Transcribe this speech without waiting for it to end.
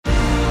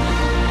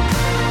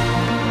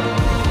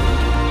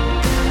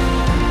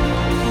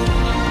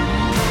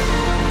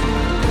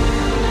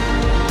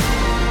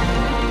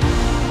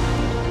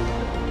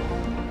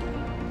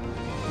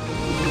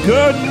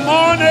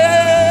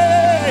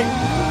morning.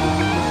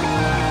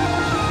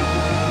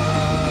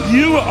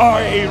 You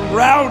are a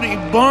rowdy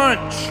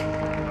bunch.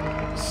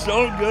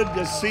 So good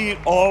to see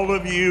all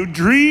of you.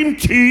 Dream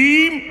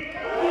Team.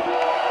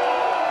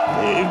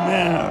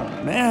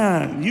 Amen.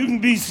 Man, you can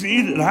be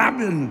seated. I've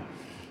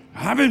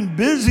been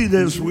busy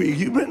this week.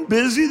 You've been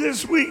busy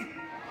this week?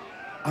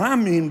 I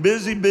mean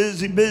busy,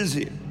 busy,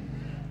 busy.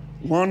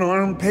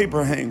 One-armed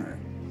paper hanger.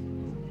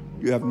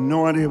 You have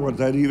no idea what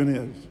that even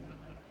is.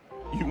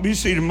 You can be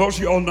seated. Most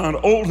of y'all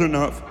not old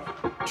enough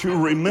to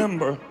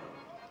remember.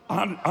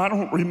 I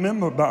don't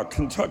remember about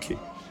Kentucky,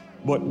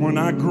 but when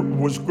I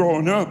was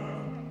growing up,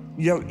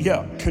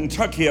 yeah,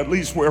 Kentucky, at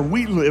least where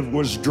we live,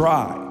 was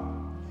dry.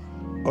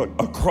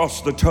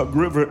 Across the Tug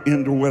River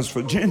into West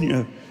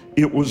Virginia,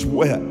 it was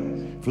wet.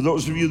 For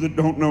those of you that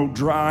don't know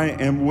dry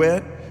and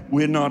wet,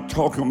 we're not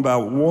talking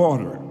about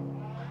water.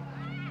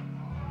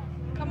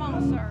 Come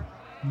on, sir.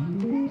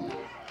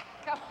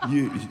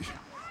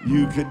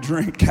 You could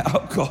drink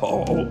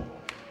alcohol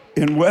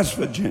in West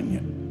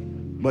Virginia,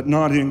 but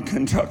not in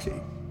Kentucky.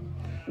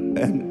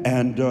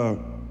 And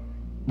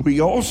we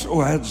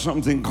also had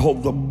something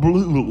called the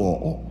Blue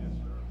Law.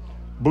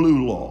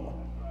 Blue Law.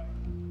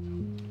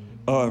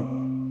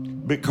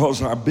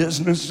 Because our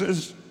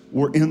businesses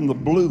were in the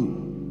blue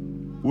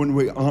when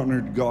we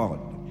honored God.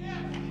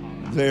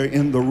 They're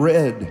in the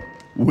red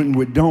when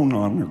we don't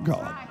honor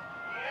God.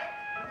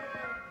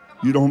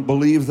 You don't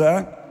believe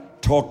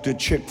that? Talk to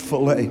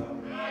Chick-fil-A.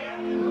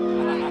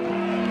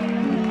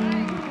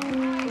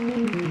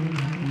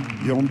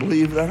 You don't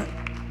believe that?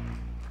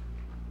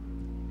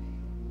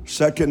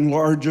 Second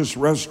largest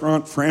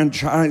restaurant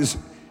franchise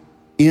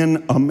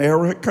in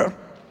America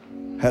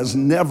has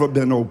never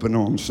been open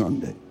on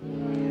Sunday.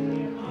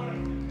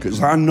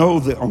 Because I know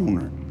the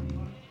owner.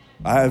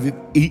 I have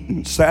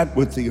sat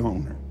with the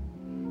owner.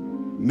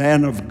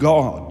 Man of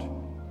God,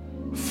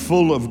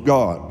 full of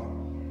God.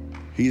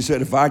 He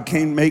said, if I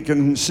can't make it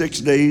in 6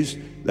 days,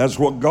 that's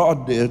what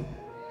God did,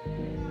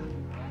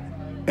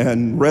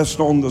 and rest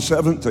on the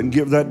 7th and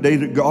give that day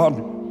to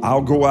God,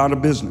 I'll go out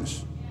of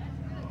business.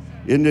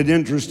 Isn't it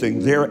interesting?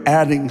 They're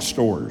adding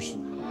stores.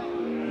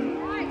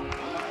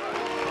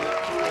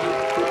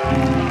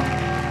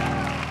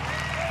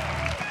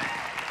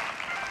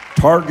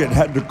 Target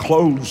had to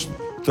close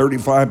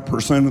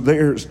 35% of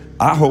theirs.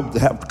 I hope they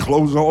have to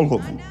close all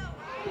of them.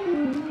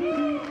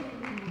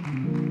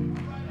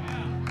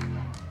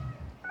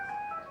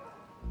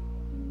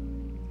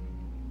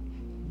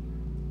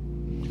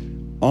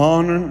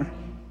 Honor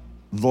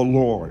the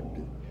Lord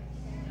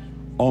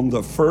on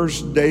the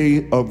first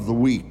day of the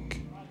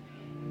week.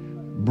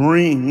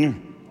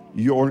 Bring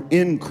your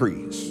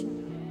increase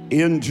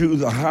into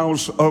the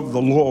house of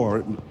the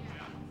Lord.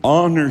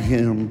 Honor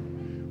him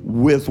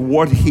with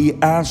what he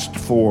asked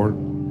for,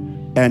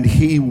 and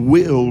he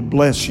will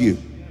bless you.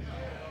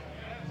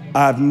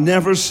 I've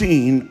never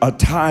seen a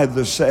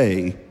tither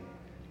say,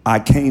 I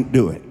can't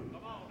do it.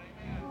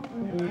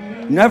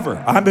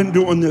 Never. I've been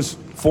doing this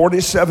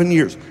 47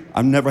 years.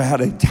 I've never had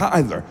a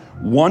tither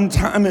one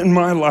time in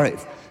my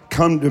life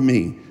come to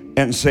me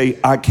and say,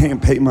 I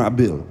can't pay my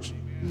bills.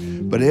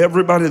 But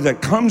everybody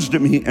that comes to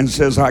me and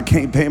says, I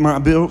can't pay my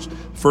bills,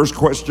 first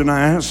question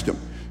I ask them,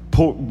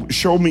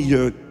 show me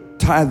your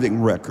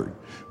tithing record.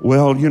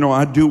 Well,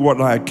 I do what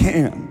I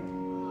can.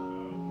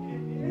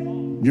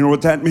 You know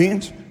what that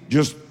means?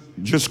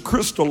 Just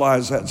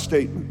crystallize that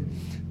statement.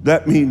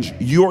 That means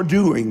you're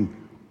doing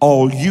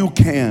all you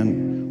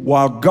can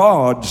while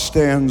God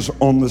stands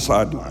on the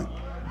sideline.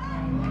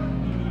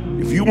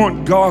 If you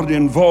want God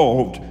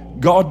involved,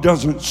 God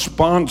doesn't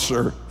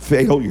sponsor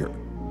failure.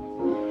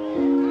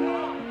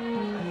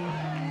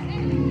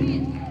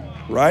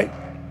 Right?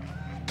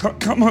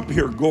 Come up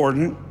here,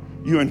 Gordon.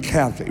 You and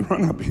Kathy,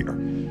 run up here.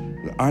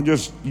 I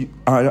just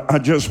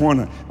want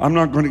to, I'm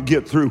not going to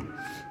get through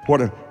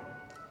what a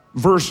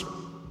verse,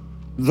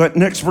 that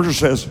next verse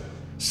says,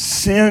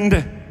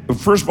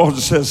 first of all,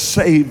 it says,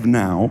 save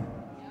now.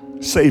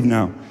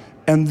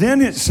 And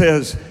then it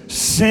says,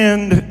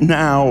 send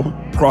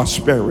now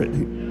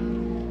prosperity.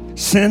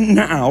 Send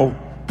now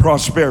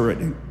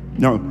prosperity.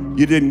 No,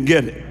 you didn't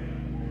get it.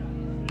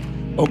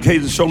 Okay,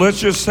 so let's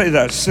just say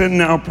that. Send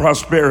now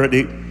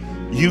prosperity.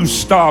 You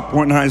stop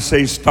when I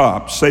say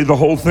stop. Say the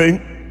whole thing.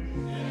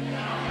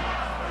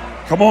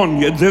 Come on,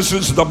 this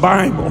is the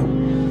Bible.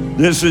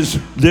 This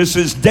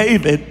is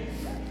David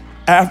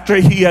after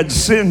he had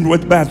sinned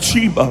with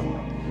Bathsheba,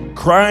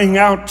 crying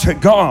out to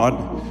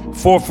God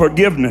for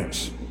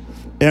forgiveness.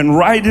 And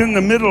right in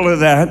the middle of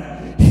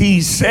that,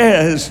 he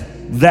says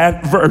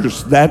that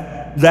verse,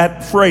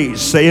 that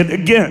phrase. Say it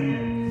again.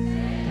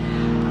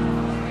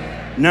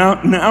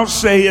 Now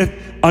say it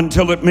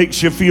until it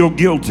makes you feel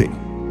guilty.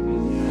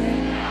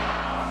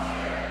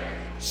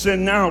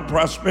 Send now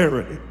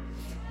prosperity.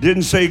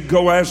 Didn't say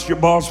go ask your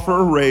boss for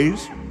a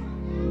raise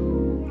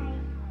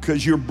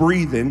because you're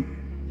breathing.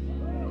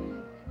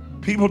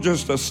 People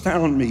just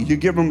astound me. You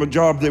give them a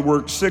job, they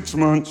work 6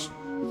 months,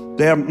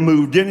 they haven't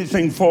moved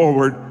anything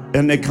forward,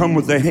 and they come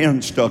with their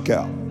hand stuck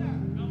out.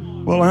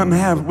 Well,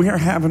 we're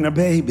having a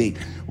baby.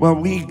 Well,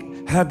 we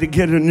had to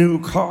get a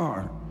new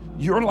car.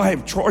 Your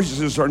life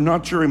choices are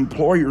not your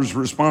employer's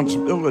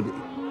responsibility.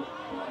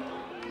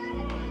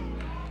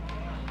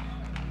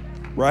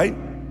 Right?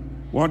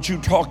 Why don't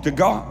you talk to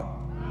God?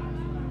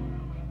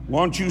 Why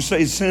don't you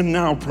say sin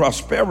now,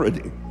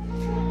 prosperity?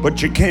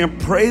 But you can't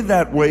pray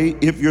that way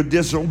if you're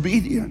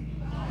disobedient.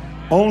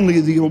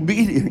 Only the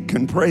obedient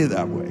can pray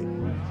that way.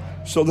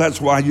 So that's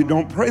why you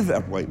don't pray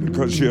that way,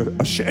 because you're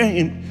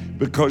ashamed,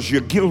 because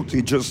you're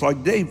guilty, just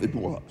like David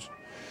was.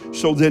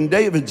 So then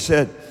David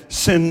said,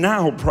 sin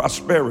now,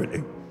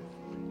 prosperity.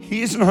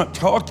 He's not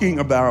talking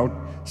about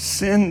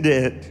sin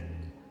dead.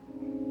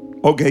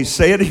 Okay,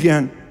 say it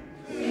again.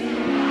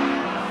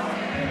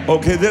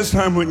 Okay, this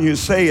time when you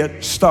say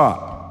it,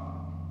 stop.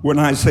 When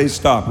I say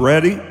stop,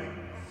 ready?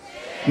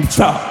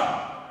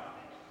 Stop.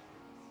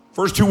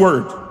 First two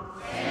words.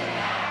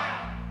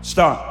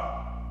 Stop.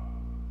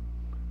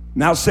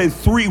 Now say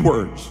three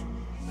words.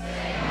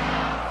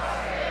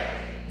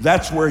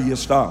 That's where you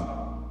stop.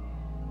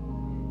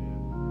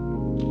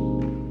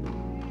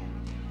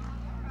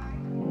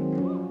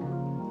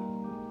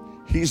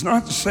 He's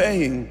not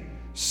saying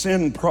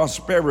send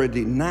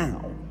prosperity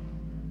now.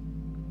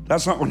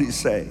 That's not what he's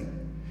saying.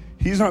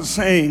 He's not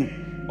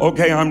saying,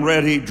 okay, I'm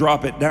ready,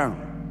 drop it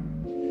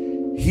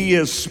down. He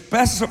is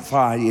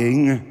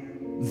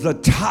specifying the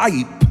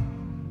type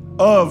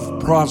of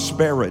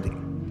prosperity.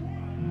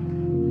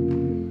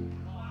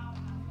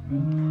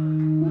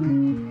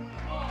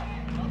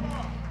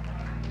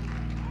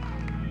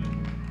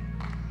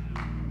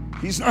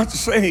 He's not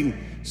saying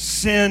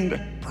send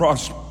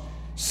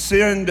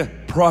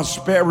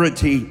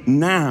prosperity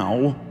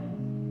now.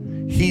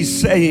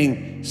 He's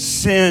saying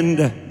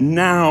send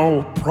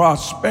now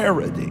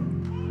prosperity.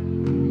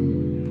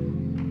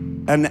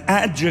 An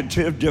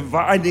adjective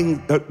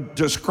describing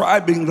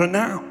the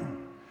noun.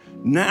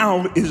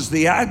 Now is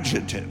the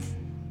adjective,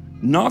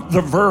 not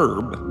the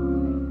verb.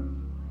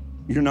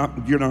 You're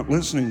not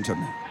listening to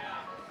me.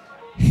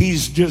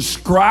 He's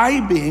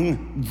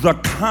describing the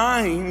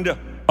kind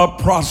of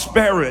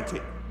prosperity.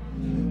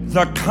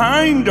 The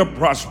kind of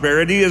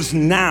prosperity is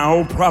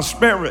now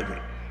prosperity.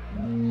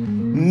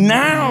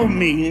 Now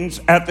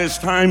means at this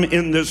time,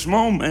 in this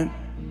moment,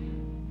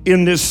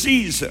 in this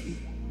season.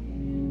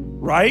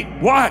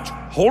 Right? Watch.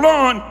 Hold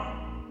on.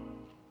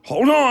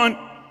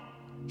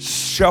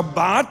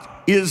 Shabbat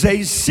is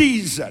a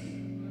season.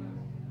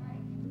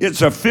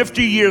 It's a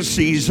 50-year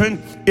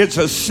season. It's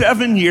a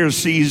 7-year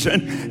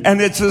season. And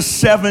it's a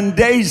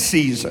 7-day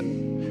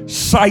season.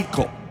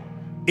 Cycle.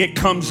 It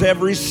comes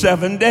every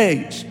 7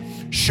 days.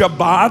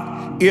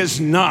 Shabbat is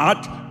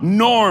not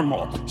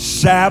normal.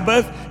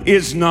 Sabbath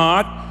is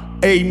not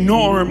a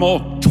normal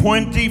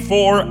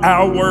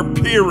 24-hour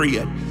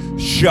period.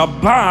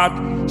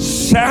 Shabbat,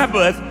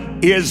 Sabbath,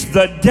 is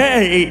the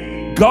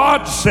day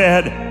God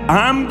said,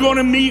 I'm going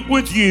to meet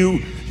with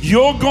you.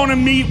 You're going to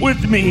meet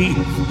with me.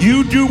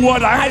 You do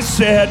what I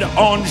said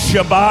on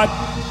Shabbat,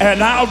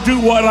 and I'll do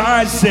what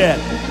I said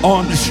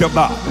on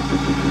Shabbat.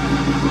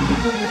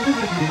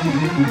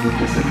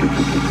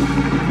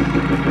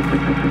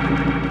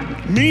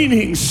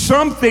 Meaning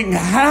something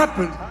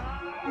happens.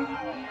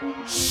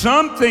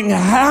 Something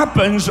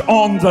happens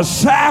on the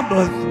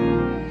Sabbath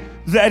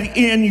that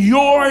in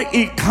your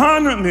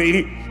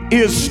economy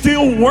is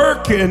still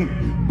working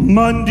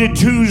Monday,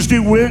 Tuesday,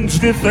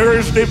 Wednesday,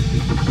 Thursday,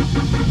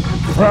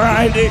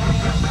 Friday,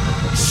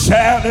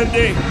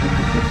 Saturday,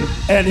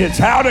 and it's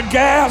out of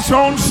gas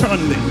on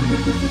Sunday.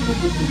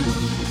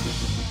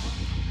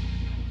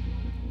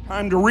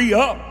 Time to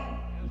re-up.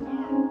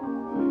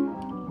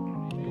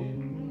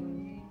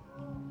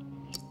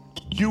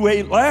 You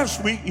ate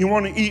last week, you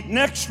want to eat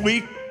next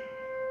week.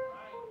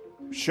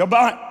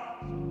 Shabbat.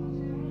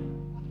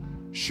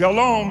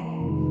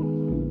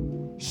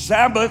 Shalom.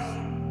 Sabbath.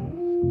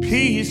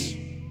 Peace.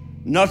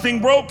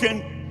 Nothing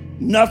broken.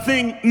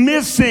 Nothing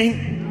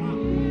missing.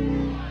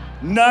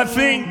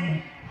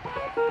 Nothing.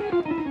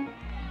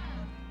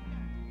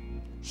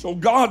 So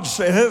God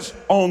says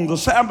on the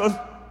Sabbath,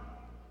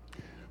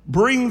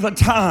 bring the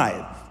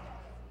tithe.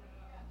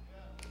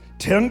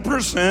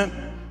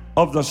 10%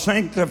 of the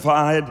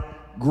sanctified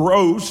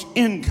gross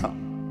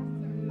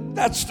income.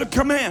 That's the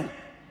command.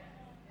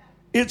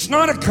 It's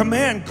not a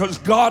command because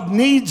God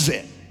needs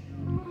it.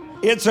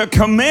 It's a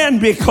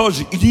command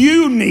because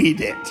you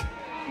need it.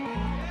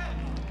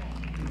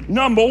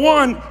 Number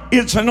one,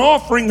 it's an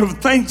offering of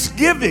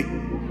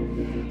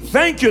thanksgiving.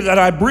 Thank you that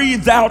I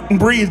breathed out and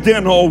breathed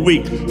in all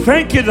week.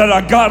 Thank you that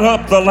I got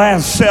up the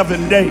last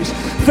 7 days.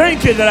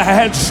 Thank you that I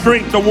had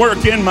strength to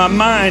work in my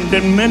mind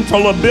and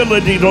mental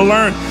ability to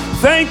learn.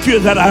 Thank you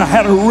that I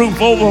had a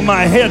roof over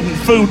my head and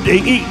food to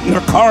eat and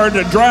a car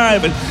to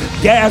drive and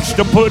gas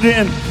to put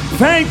in.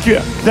 Thank you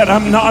that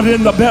I'm not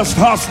in the best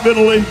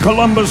hospital in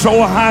Columbus,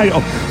 Ohio.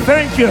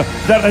 Thank you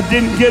that I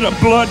didn't get a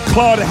blood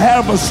clot,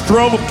 have a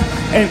stroke,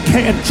 and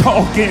can't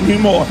talk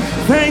anymore.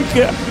 Thank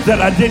you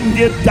that I didn't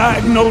get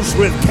diagnosed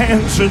with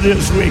cancer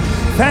this week.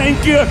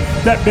 Thank you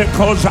that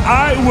because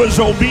I was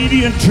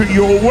obedient to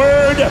your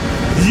word,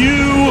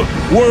 you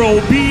were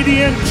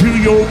obedient to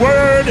your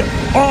word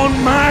on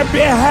my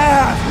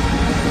behalf.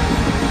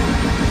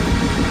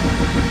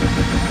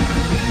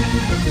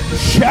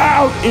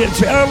 Shout,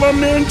 it's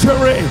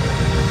elementary.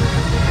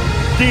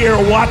 Dear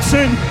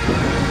Watson,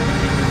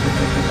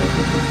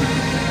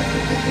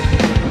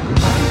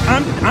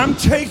 I'm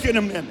taking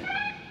a minute.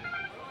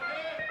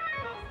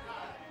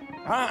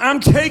 I'm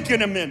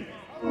taking a minute.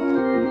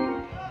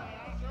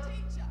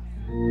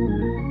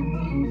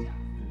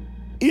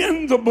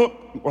 In the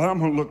book, well, I'm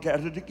going to look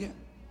at it again.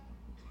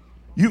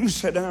 You can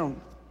sit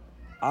down.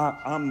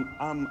 I'm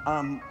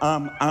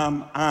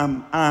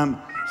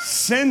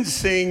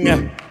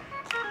sensing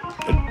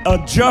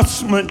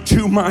adjustment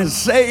to my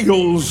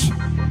sails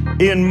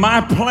in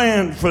my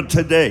plan for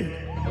today.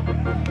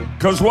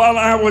 Because while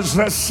I was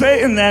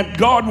saying that,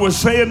 God was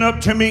saying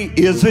up to me,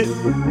 is it?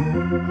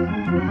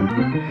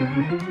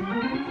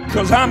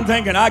 Because I'm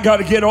thinking I got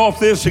to get off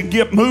this and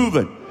get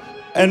moving.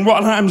 And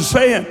what I'm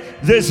saying,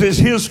 this is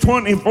his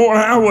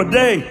 24-hour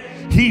day.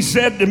 He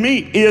said to me,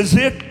 is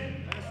it?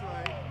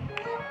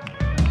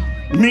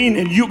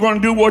 Meaning you're going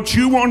to do what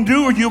you want to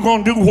do, or you're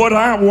going to do what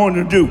I want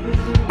to do.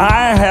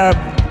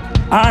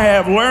 I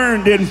have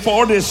learned in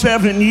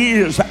 47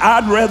 years,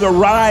 I'd rather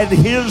ride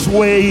his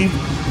wave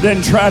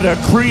than try to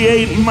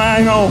create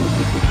my own.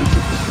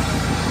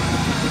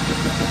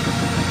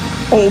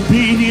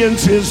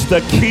 Obedience is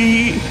the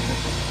key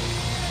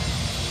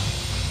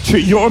to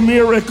your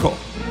miracle.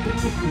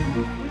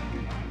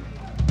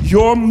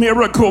 Your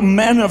miracle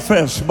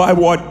manifests by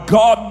what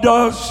God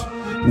does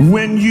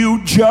when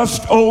you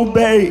just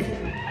obey.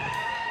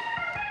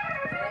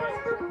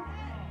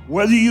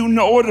 Whether you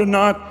know it or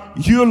not,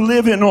 you're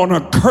living on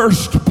a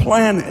cursed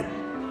planet.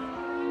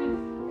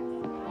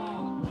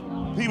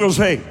 People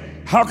say,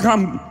 how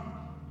come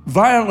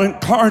violent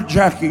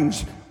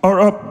carjackings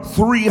are up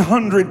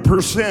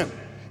 300%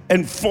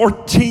 in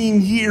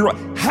 14 years?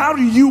 How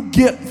do you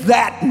get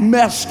that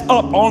messed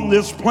up on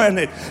this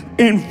planet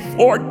in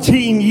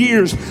 14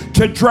 years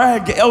to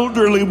drag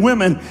elderly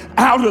women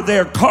out of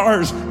their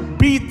cars,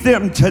 beat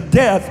them to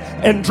death,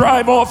 and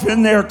drive off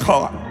in their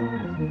car?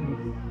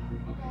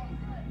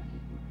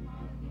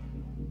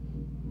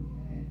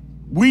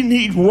 We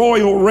need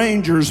Royal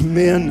Rangers,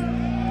 men.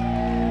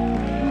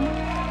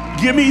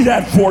 Give me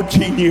that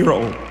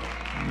 14-year-old.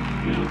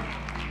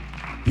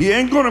 He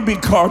ain't gonna be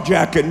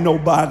carjacking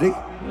nobody.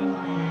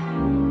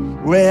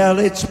 Well,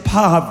 it's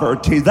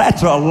poverty.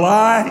 That's a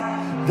lie.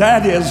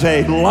 That is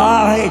a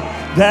lie.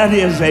 That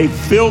is a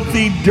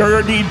filthy,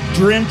 dirty,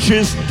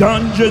 trenches,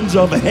 dungeons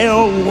of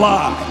hell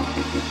lie.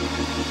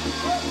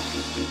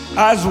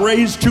 I was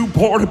raised too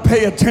poor to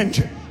pay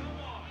attention.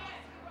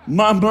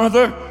 My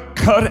mother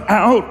cut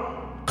out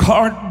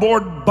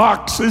cardboard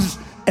boxes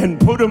and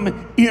put them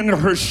in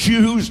her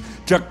shoes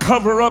to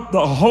cover up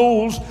the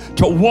holes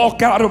to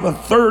walk out of a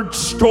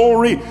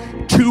 3rd-story,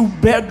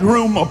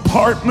 2-bedroom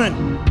apartment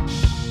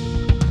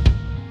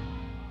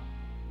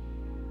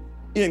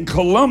in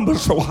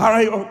Columbus,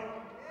 Ohio,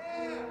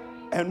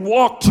 and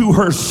walk to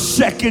her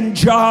 2nd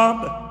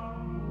job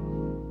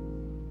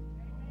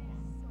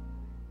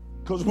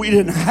because we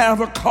didn't have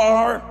a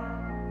car.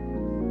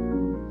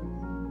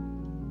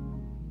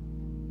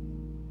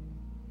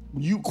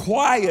 You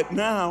quiet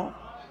now.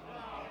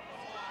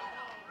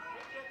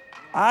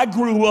 I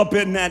grew up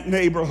in that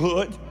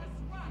neighborhood.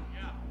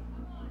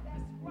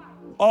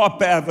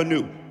 Up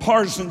Avenue,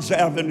 Parsons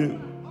Avenue.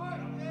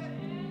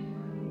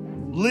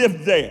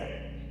 Lived there.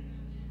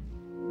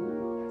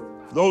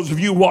 For those of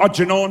you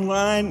watching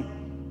online,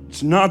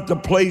 it's not the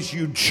place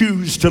you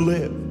choose to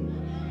live.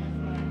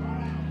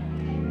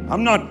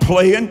 I'm not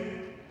playing.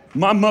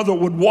 My mother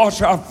would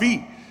wash our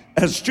feet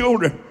as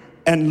children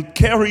and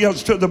carry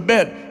us to the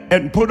bed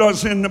and put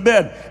us in the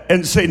bed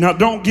and say, now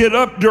don't get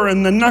up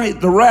during the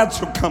night, the rats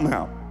will come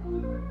out.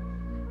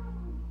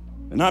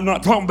 And I'm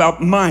not talking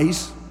about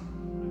mice.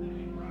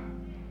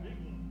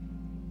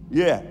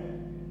 Yeah,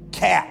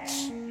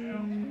 cats.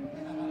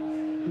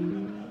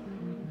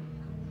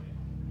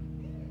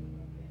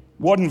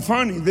 Wasn't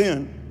funny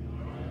then,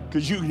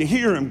 because you could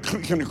hear him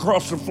clicking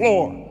across the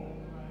floor.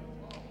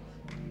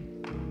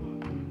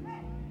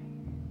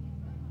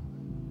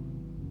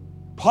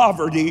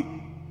 Poverty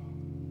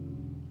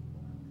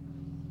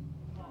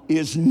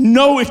is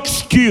no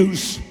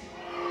excuse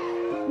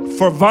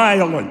for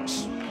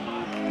violence.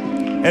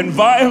 And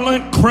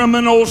violent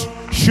criminals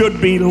should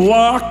be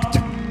locked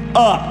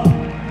up,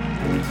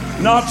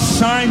 not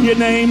sign your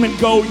name and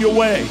go your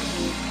way.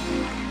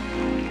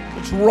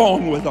 What's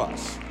wrong with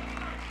us?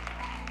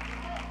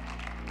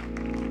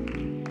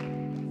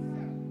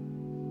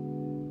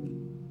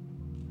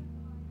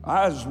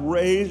 I was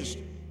raised,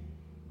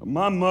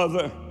 my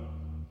mother,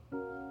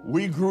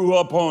 we grew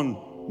up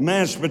on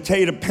mashed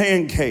potato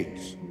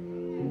pancakes.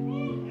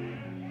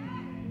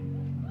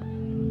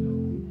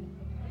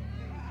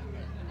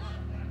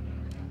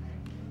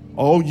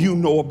 All you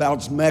know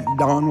about's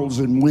McDonald's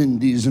and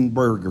Wendy's and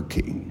Burger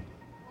King.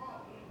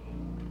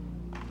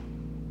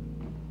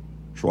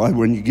 That's why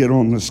when you get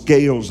on the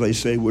scales, they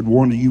say, would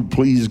one of you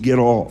please get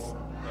off?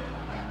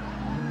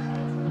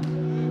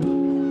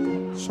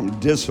 Some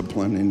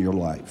discipline in your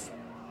life.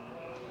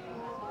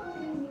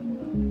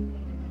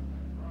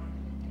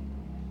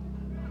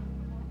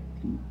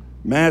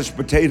 Mashed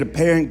potato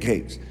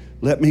pancakes.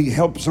 Let me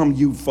help some of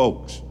you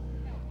folks.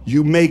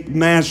 You make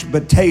mashed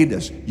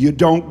potatoes. You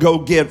don't go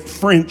get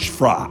French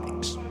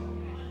fries.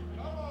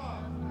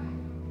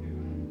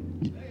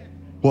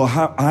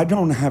 Well, I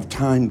don't have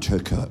time to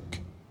cook.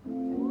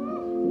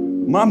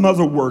 My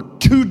mother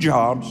worked 2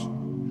 jobs,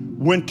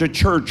 went to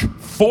church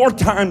 4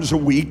 times a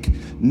week,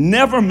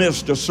 never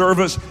missed a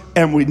service,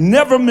 and we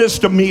never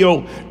missed a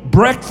meal.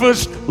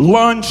 Breakfast,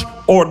 lunch,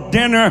 or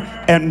dinner,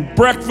 and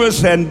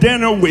breakfast and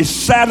dinner, we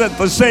sat at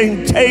the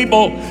same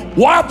table.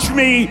 Watch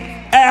me,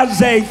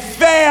 as a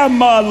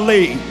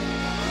family.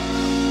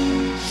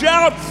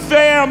 Shout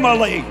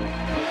family.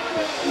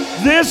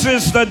 This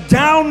is the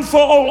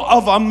downfall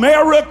of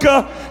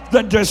America,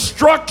 the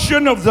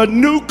destruction of the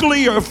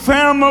nuclear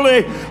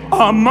family.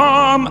 A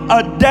mom,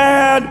 a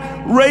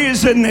dad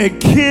raising their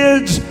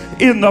kids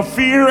in the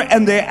fear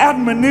and the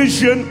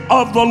admonition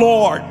of the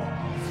Lord.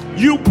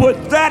 You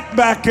put that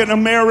back in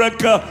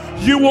America,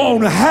 you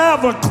won't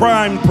have a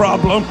crime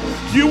problem.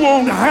 You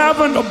won't have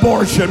an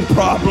abortion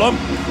problem.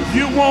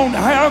 You won't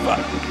have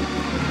a...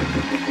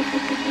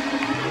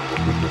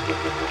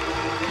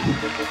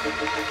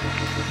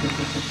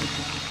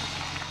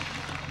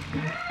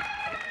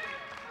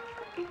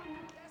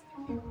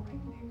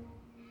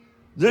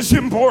 This is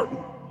important.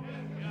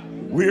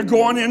 We're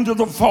going into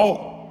the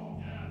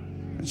fall.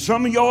 And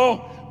some of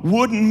y'all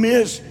wouldn't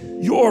miss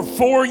your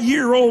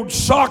 4-year-old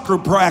soccer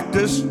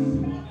practice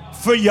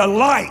for your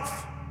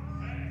life.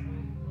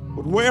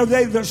 But where are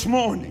they this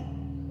morning?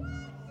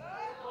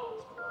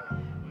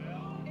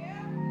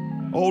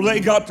 Oh,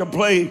 they got to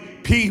play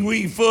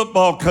pee-wee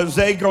football because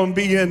they're going to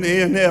be in the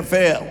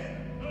NFL.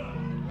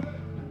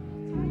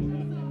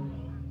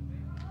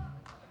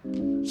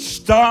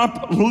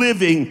 Stop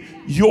living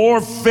your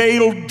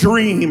failed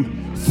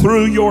dream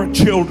through your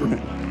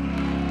children.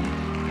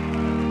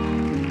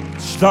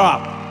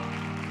 Stop.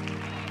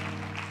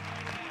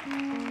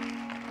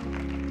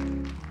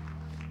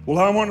 Well,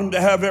 I want them to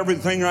have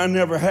everything I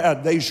never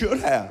had. They should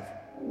have.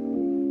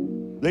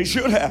 They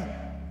should have.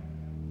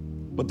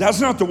 But that's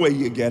not the way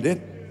you get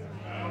it.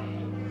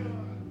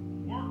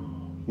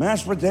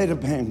 Mashed potato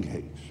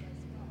pancakes.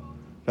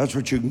 That's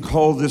what you can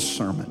call this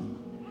sermon.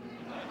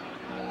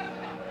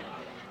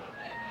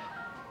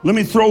 Let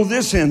me throw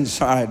this in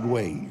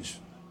sideways.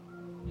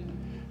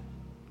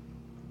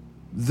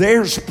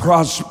 There's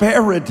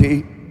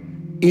prosperity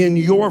in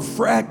your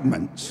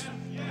fragments.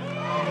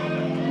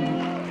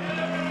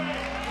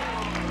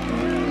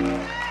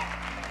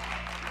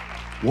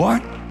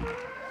 What?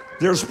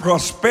 There's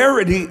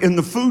prosperity in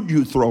the food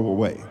you throw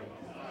away.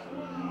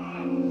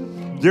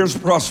 There's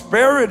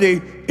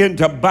prosperity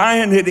into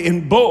buying it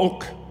in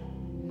bulk,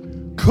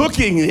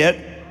 cooking it,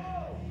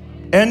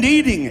 and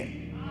eating it.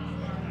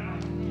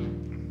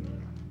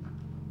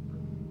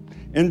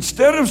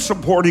 Instead of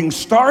supporting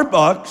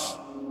Starbucks,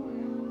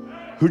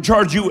 who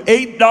charge you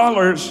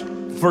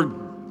 $8 for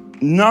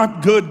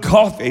not good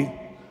coffee,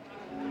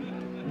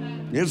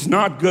 it's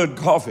not good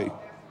coffee.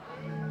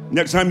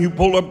 Next time you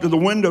pull up to the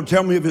window,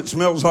 tell me if it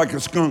smells like a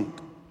skunk.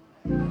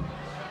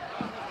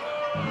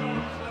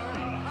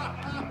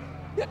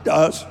 It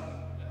does.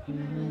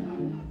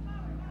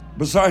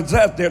 Besides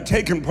that, they're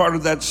taking part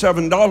of that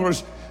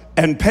 $7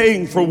 and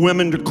paying for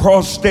women to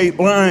cross state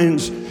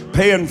lines,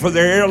 paying for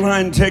their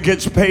airline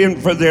tickets, paying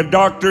for their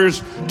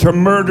doctors to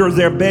murder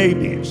their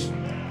babies.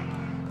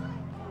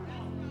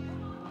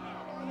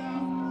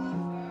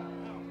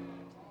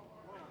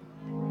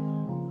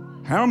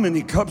 How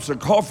many cups of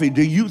coffee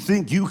do you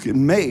think you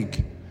can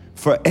make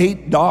for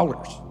 $8?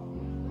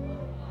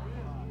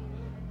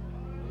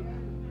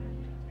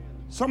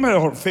 Somebody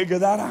ought to figure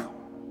that out.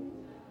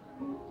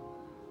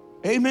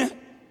 Amen.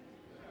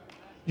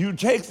 You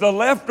take the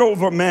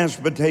leftover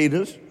mashed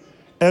potatoes,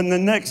 and the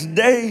next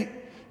day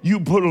you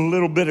put a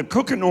little bit of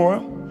cooking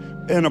oil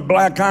in a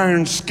black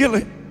iron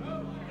skillet,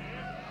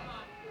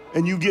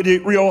 and you get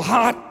it real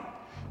hot,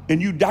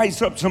 and you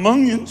dice up some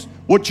onions,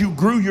 what you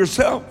grew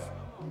yourself.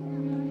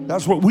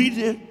 That's what we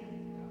did.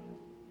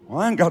 Well,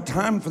 I ain't got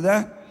time for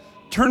that.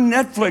 Turn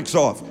Netflix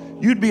off.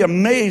 You'd be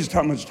amazed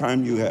how much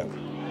time you have.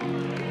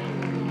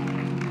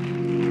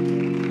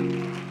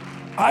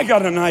 I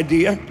got an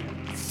idea.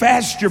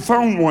 Fast your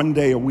phone one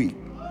day a week.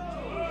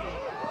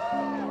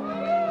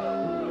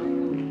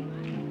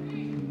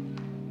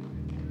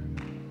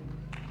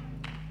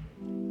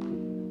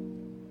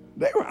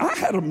 I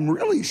had them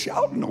really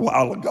shouting a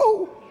while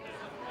ago.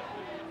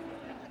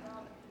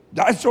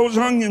 Dice those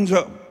onions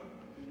up.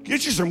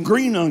 Get you some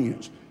green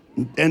onions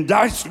and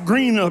dice the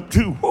green up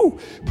too. Woo.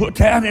 Put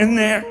that in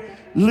there.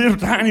 Little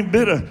tiny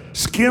bit of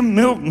skim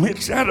milk.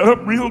 Mix that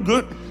up real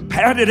good.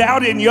 Pat it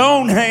out in your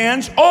own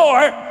hands,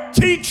 or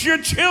teach your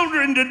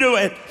children to do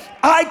it.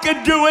 I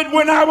could do it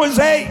when I was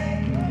 8.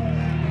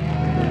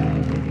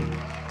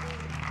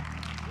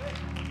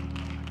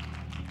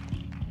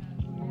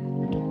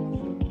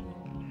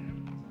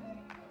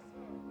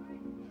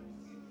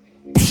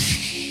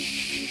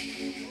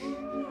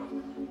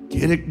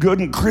 Get it good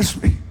and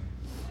crispy.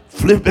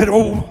 Flip it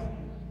over.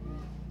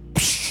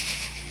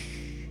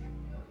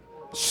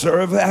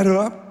 Serve that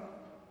up.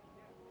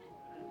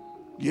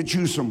 Get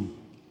you some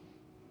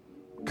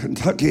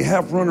Kentucky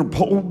half-runner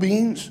pole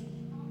beans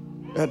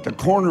at the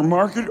corner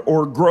market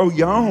or grow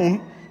your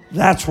own.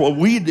 That's what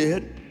we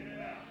did.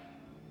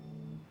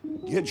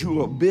 Get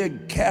you a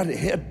big cat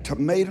head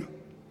tomato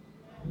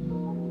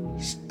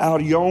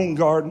out of your own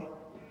garden.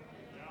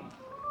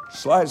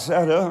 Slice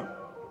that up.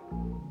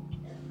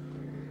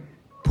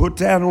 Put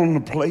that on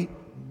the plate.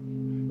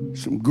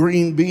 Some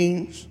green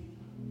beans,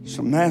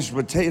 some mashed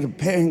potato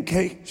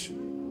pancakes,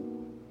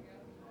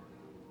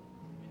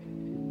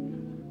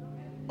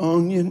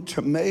 onion,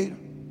 tomato.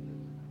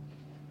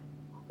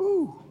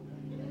 Ooh.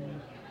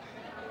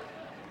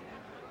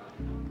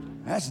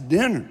 That's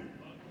dinner.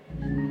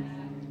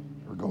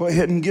 Or go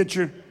ahead and get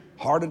your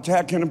heart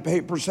attack in a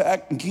paper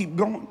sack and keep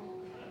going.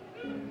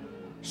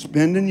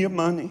 Spending your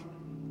money.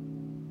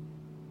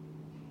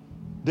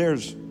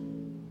 There's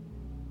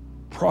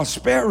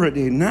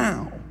prosperity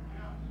now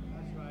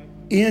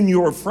in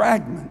your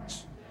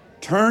fragments.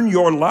 Turn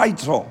your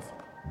lights off.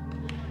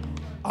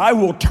 I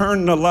will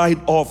turn the light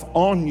off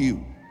on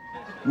you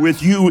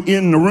with you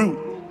in the room.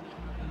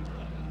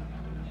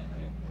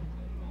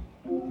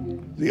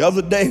 The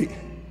other day,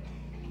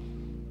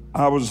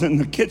 I was in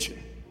the kitchen,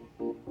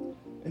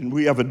 and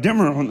we have a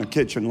dimmer on the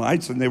kitchen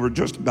lights, and they were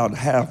just about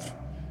half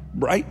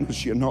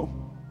brightness, you know.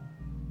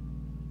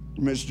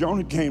 Miss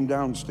Jonah came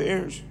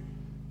downstairs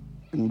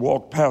and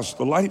walked past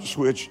the light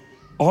switch.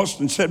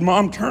 Austin said,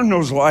 "Mom, turn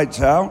those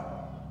lights out."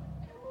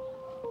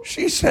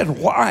 She said,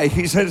 "Why?"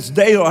 He said, "It's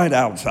daylight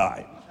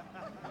outside."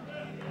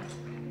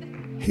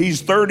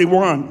 He's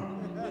 31,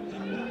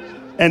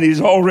 and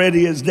he's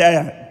already his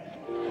dad.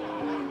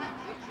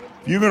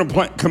 If you're going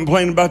to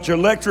complain about your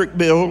electric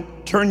bill,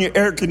 turn your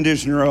air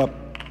conditioner up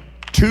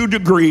 2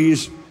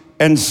 degrees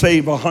and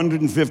save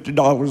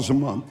 $150 a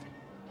month.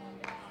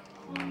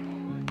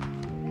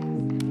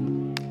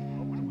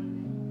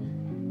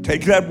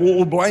 Take that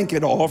wool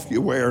blanket off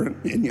you wear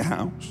in your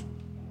house.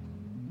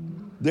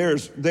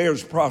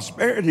 There's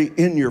prosperity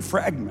in your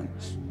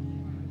fragments.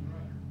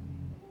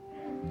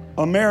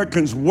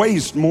 Americans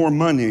waste more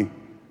money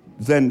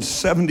than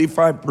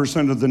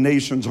 75% of the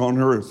nations on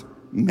earth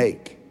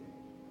make.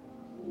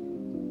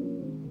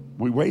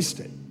 We waste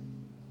it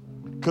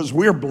because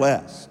we're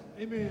blessed.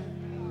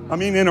 Amen. I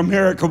mean, in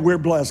America, we're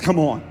blessed. Come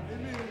on.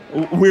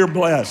 Amen. We're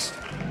blessed.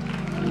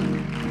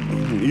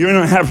 You're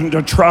not having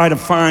to try to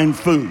find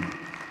food.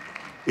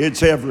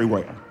 It's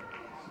everywhere.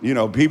 You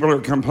know, people are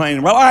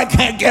complaining, "Well, I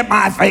can't get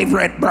my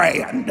favorite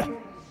brand."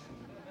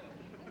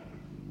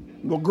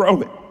 We'll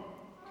grow it.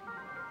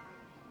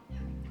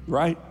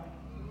 Right?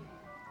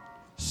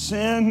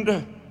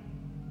 Send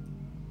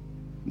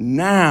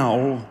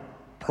now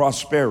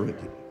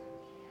prosperity.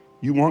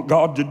 You want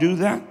God to do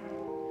that?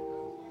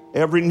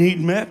 Every need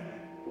met,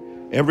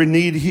 every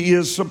need He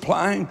is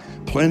supplying,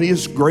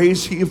 plenteous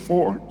grace He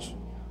affords.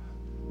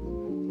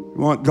 You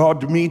want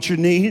God to meet your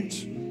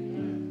needs?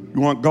 You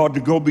want God to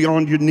go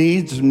beyond your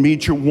needs and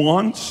meet your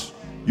wants,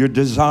 your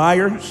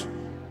desires?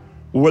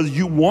 Whether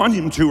you want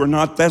Him to or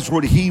not, that's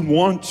what He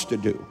wants to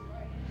do.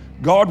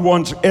 God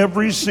wants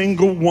every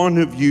single one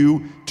of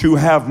you to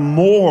have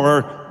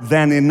more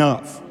than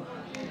enough.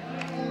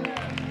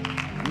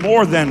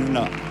 More than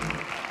enough.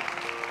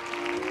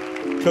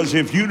 Because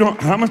if you don't,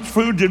 how much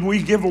food did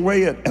we give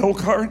away at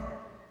Elkhart?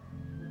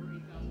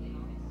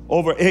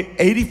 Over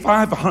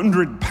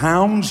 8,500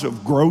 pounds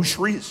of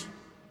groceries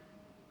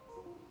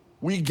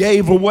we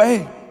gave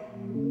away.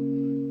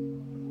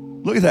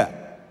 Look at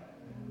that.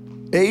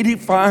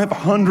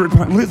 8,500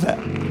 pounds. Look at that.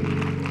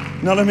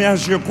 Now let me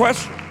ask you a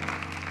question.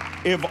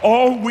 If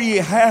all we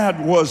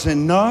had was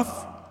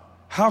enough,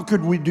 how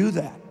could we do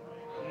that?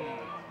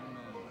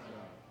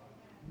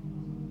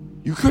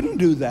 You couldn't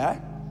do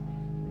that.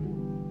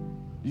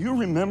 Do you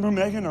remember,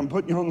 Megan, I'm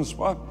putting you on the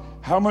spot,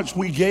 how much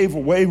we gave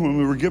away when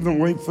we were giving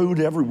away food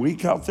every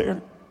week out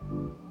there?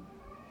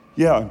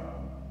 Yeah,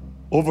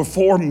 over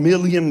 4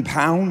 million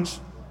pounds.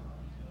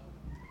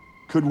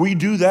 Could we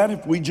do that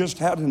if we just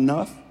had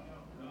enough?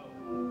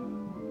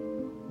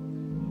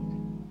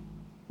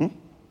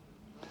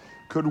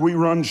 Could we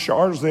run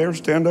Char's there?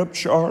 Stand up,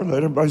 Char.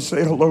 Let everybody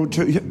say hello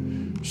to you.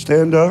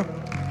 Stand up.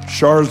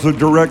 Char's the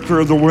director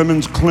of the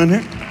women's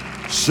clinic,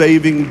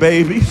 saving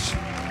babies.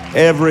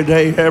 Every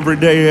day, every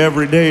day,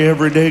 every day,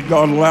 every day,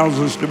 God allows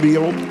us to be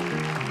open.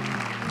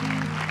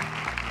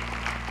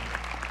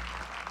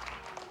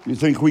 You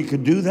think we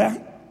could do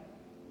that?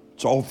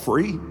 It's all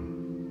free.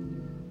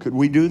 Could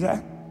we do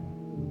that?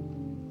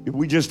 If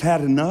we just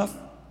had enough?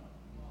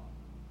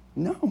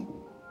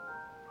 No.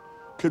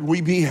 Could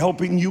we be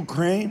helping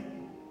Ukraine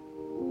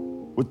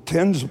with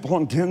tens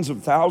upon tens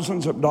of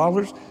thousands of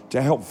dollars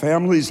to help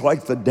families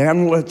like the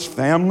Danilets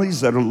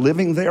families that are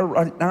living there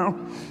right now,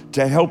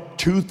 to help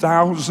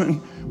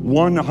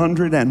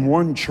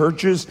 2,101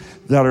 churches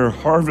that are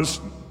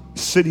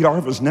City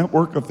Harvest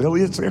Network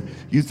affiliates there?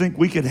 You think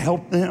we could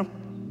help them?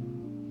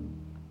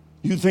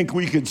 You think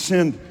we could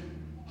send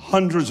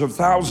hundreds of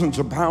thousands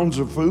of pounds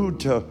of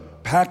food to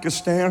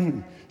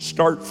Pakistan,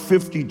 start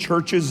 50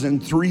 churches in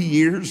 3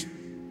 years,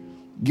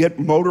 get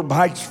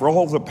motorbikes for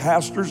all the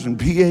pastors and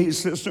PA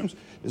systems?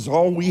 Is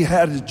all we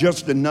had is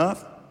just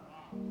enough?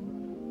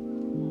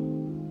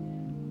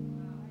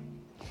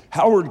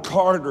 Howard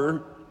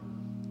Carter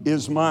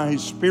is my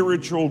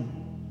spiritual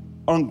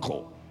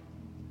uncle.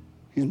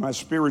 He's my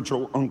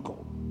spiritual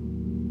uncle.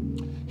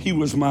 He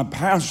was my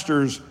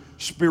pastor's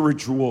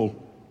spiritual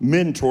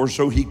mentor,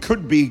 so he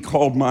could be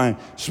called my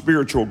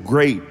spiritual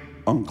great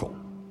uncle.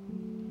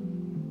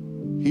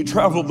 He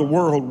traveled the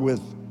world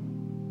with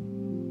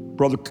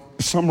Brother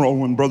Summerall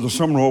when Brother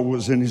Summerall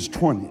was in his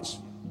 20s.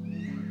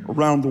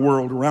 Around the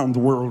world, around the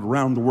world,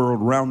 around the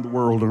world, around the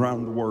world,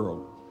 around the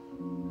world.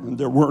 And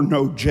there were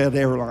no jet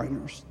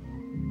airliners.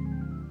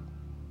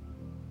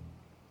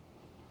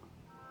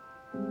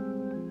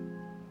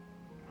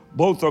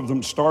 Both of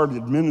them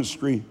started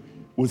ministry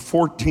with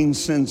 14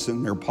 cents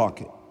in their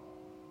pocket.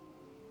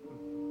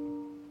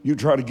 You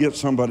try to get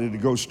somebody to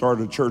go start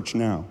a church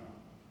now.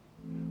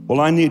 Well,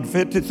 I need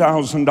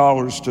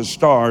 $50,000 to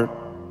start.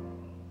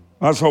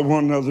 I saw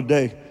one the other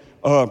day.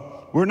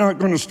 We're not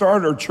going to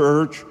start our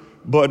church,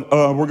 but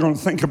we're going to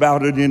think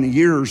about it in a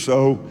year or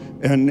so.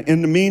 And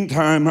in the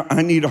meantime,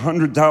 I need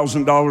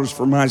 $100,000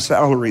 for my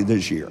salary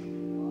this year.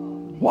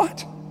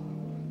 What?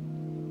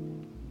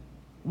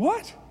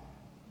 What?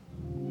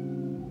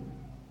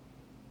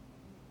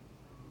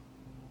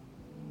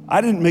 I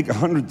didn't make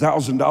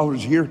 $100,000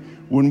 a year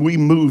when we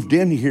moved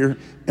in here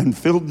and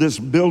filled this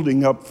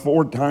building up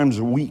 4 times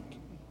a week.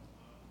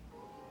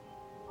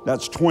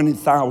 That's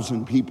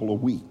 20,000 people a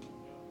week.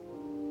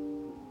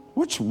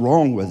 What's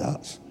wrong with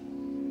us?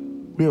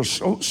 We are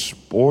so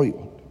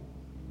spoiled.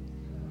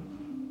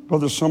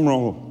 Brother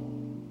Summerall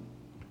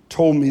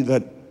told me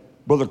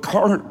that Brother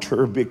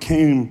Carter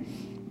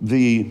became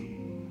the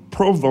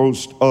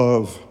provost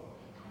of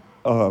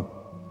a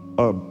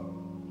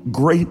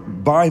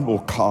great Bible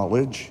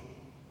college,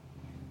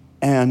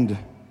 and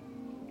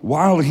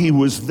while he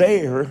was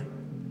there,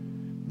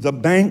 the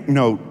bank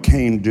note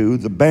came due.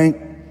 The bank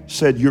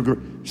said,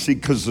 see,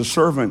 because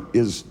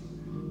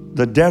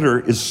the debtor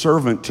is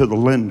servant to the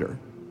lender.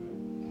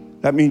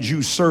 That means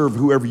you serve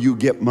whoever you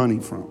get money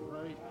from.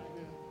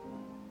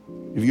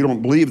 If you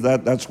don't believe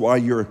that, that's why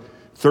your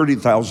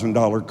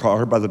 $30,000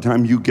 car, by the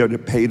time you get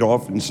it paid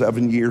off in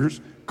 7 years,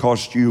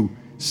 costs you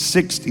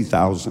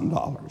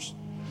 $60,000.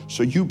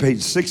 So you paid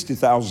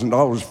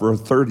 $60,000 for a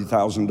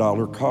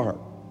 $30,000 car.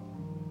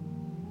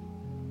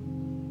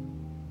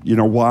 You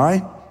know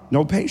why?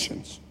 No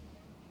patience.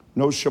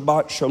 No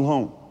Shabbat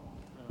Shalom.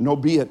 No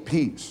be at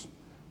peace.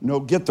 No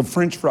get the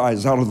French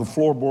fries out of the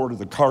floorboard of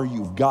the car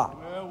you've got.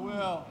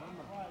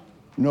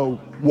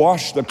 No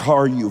wash the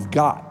car you've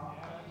got.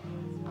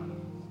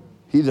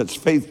 He that's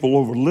faithful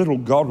over little,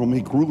 God will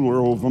make ruler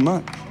over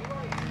much.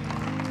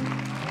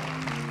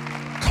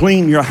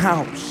 Clean your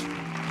house.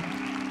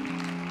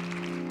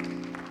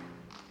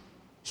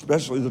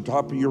 Especially the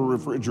top of your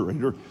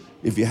refrigerator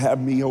if you have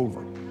me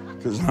over.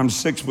 Because I'm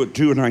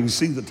 6'2" and I can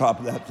see the top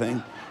of that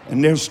thing,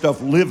 and there's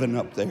stuff living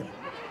up there.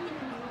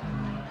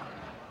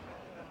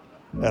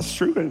 That's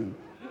true, isn't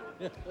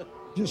it?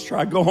 Just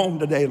try go home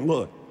today and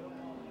look.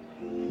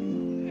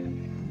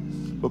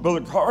 But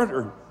Brother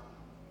Carter,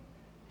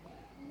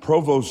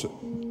 provost of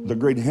the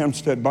Great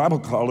Hampstead Bible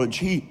College,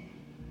 he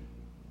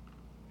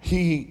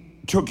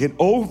took it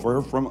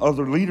over from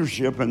other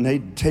leadership, and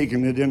they'd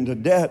taken it into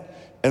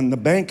debt, and the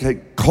bank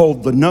had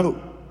called the note.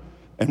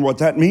 And what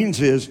that means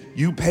is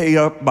you pay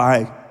up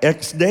by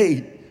X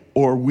date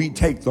or we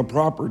take the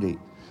property.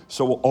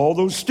 So all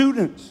those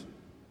students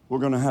were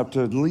going to have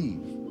to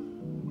leave.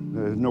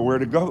 There's nowhere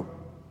to go.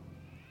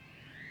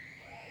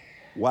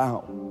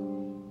 Wow.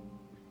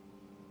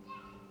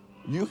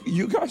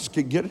 You guys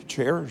could get a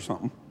chair or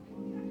something.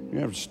 You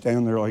have to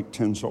stand there like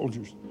 10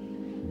 soldiers.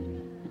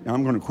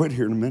 I'm going to quit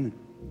here in a minute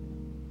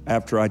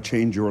after I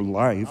change your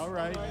life. All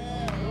right. All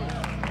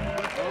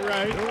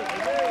right.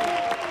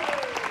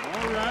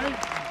 All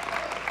right.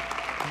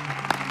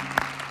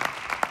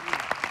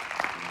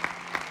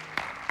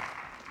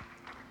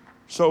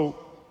 So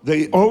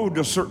they owed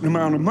a certain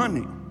amount of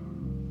money.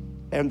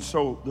 And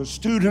so the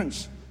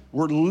students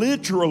were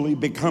literally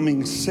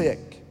becoming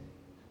sick.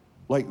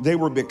 Like they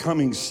were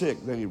becoming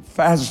sick. They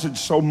fasted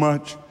so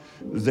much,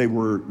 they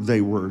were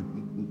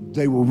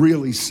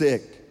really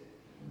sick.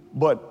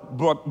 But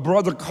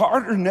Brother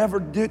Carter never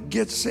did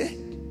get sick.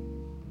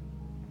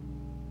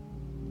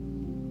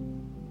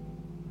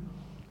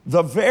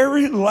 The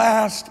very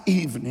last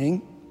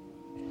evening,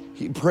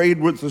 he prayed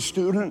with the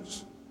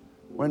students,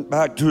 went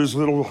back to his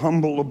little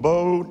humble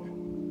abode,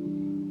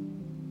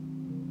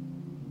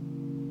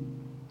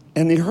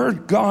 and he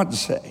heard God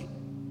say,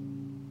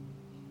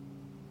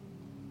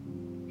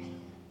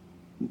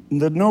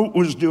 the note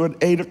was due at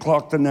 8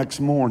 o'clock the next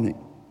morning.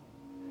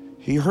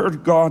 He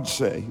heard God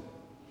say,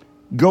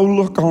 go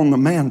look on the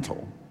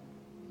mantle.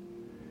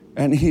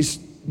 And he's,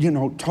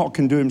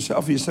 talking to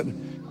himself. He said,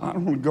 I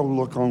don't want to go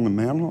look on the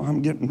mantle.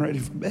 I'm getting ready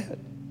for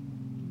bed.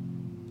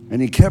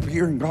 And he kept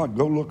hearing God,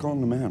 go look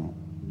on the mantle.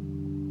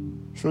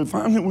 So he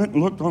finally went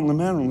and looked on the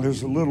mantle.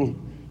 There's a little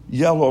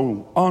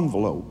yellow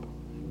envelope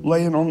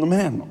laying on the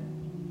mantle.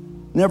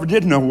 Never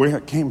did know where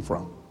it came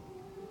from.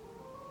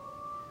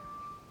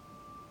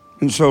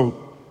 And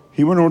so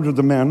he went over to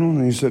the mantel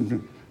and he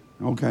said,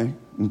 okay,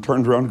 and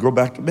turned around to go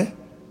back to bed.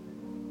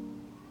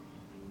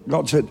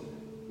 God said,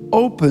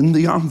 open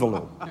the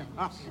envelope.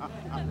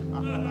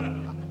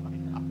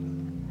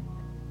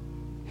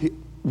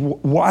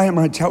 Why am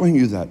I telling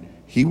you that?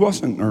 He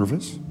wasn't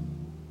nervous.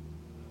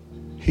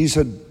 He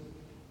said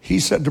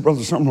to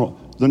Brother Summerall,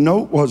 the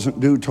note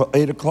wasn't due till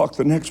 8 o'clock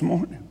the next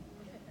morning.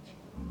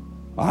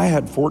 I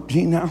had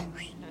 14 hours.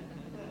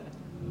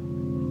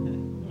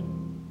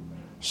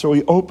 So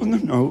he opened the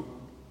note,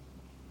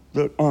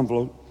 the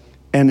envelope,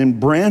 and in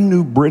brand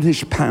new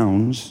British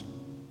pounds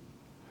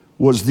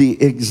was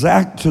the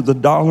exact to the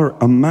dollar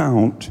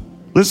amount.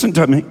 Listen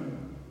to me.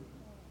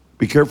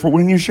 Be careful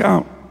when you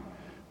shout.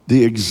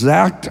 The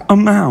exact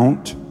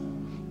amount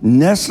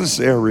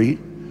necessary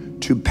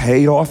to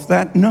pay off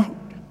that note.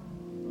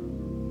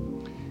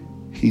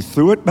 He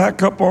threw it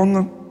back up on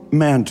the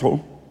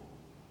mantle.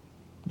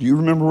 Do you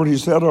remember what he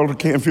said? Elder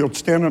Canfield,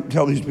 stand up and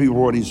tell these people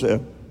what he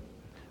said.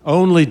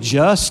 Only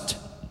just.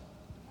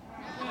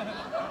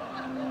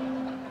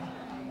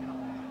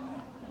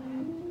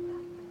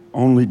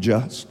 Only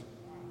just.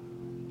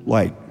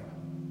 Like,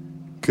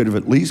 could have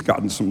at least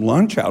gotten some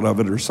lunch out of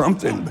it or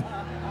something. But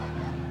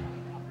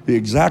the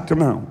exact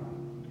amount.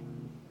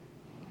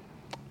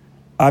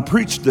 I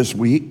preached this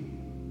week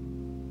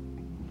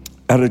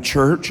at a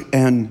church,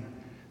 and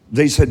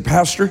they said,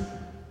 Pastor,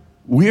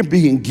 we're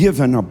being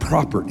given a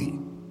property.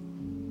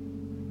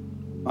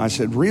 I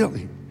said,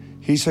 really?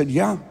 He said,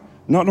 yeah,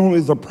 not only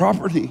the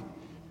property,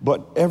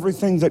 but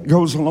everything that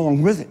goes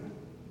along with it,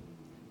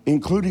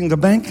 including the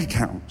bank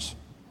accounts.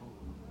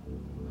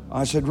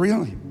 I said,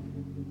 really?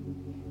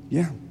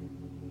 Yeah.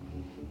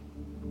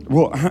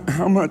 Well,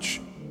 how much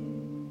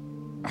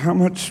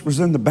was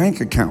in the bank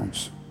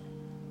accounts?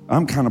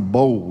 I'm kind of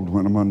bold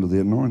when I'm under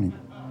the anointing.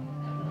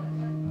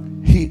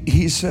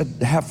 He said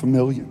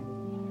 $500,000.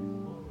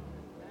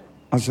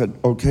 I said,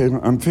 okay,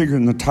 I'm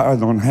figuring the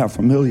tithe on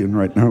 $500,000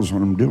 right now is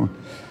what I'm doing.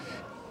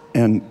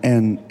 And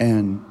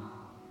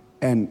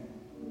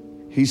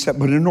he said,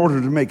 but in order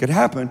to make it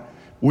happen,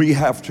 we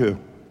have to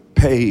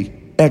pay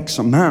X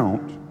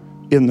amount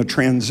in the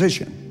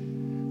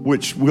transition,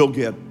 which we'll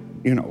get,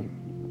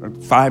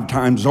 5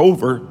 times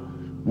over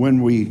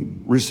when we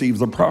receive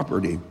the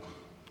property.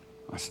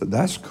 I said,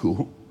 that's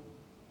cool.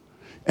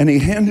 And he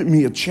handed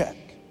me a check,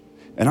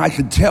 and I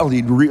could tell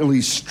he'd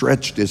really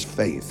stretched his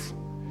faith.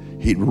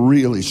 He'd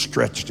really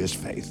stretched his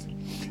faith.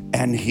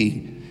 And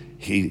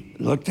he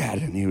looked at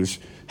it, and he was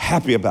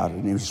happy about it,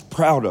 and he was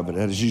proud of it,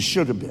 as he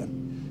should have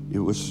been. It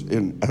was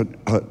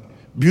a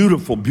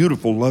beautiful,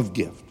 beautiful love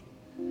gift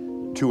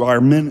to our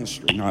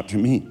ministry, not to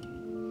me.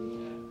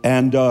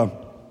 And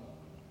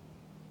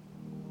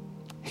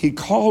he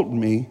called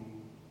me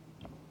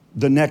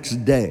the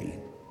next day.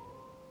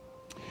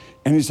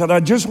 And he said, I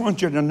just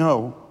want you to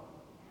know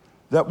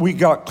that we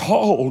got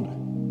called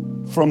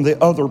from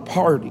the other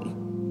party,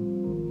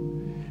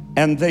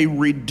 and they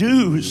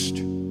reduced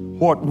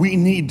what we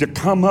need to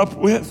come up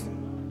with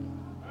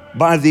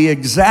by the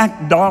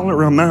exact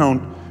dollar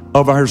amount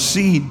of our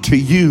seed to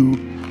you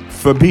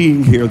for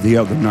being here the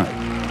other night.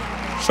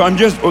 So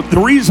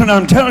the reason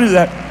I'm telling you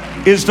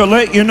that is to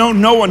let you know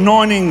no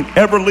anointing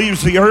ever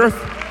leaves the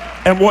earth,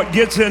 and what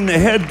gets in the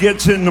head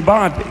gets in the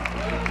body.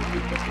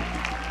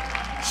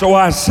 So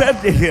I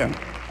said to him,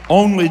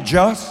 only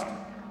just.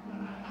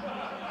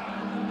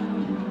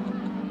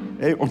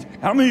 Hey,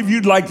 how many of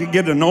you'd like to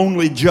get an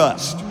only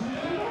just?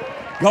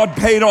 God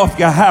paid off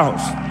your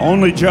house,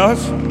 only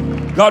just.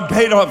 God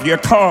paid off your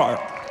car,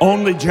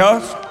 only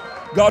just.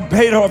 God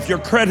paid off your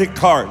credit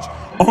cards,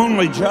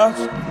 only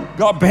just.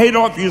 God paid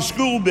off your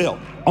school bill,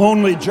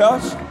 only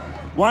just.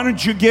 Why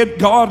don't you get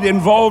God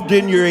involved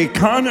in your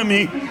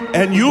economy,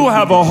 and you'll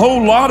have a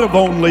whole lot of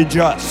only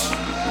just.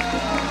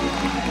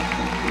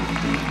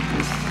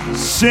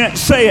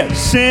 Say it,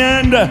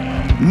 send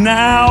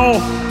now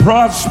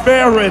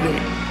prosperity.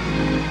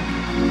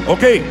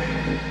 Okay,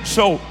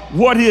 so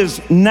what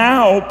is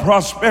now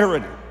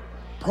prosperity?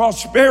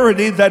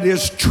 Prosperity that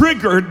is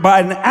triggered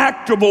by an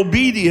act of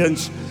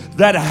obedience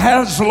that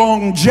has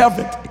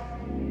longevity.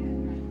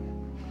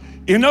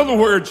 In other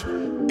words,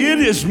 it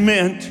is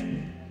meant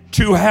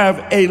to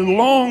have a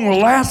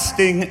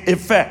long-lasting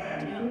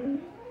effect.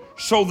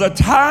 So the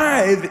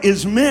tithe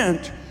is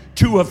meant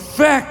to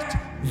affect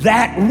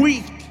that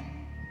week.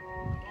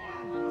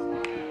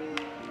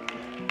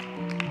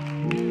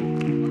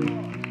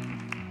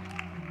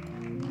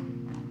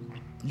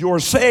 Your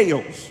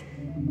sales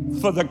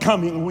for the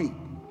coming week.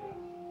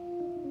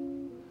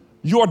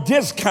 Your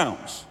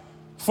discounts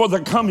for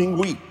the coming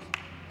week.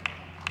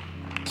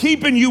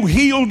 Keeping you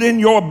healed in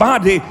your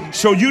body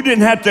so you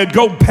didn't have to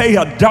go pay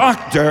a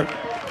doctor.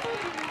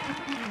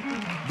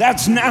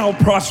 That's now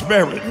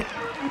prosperity.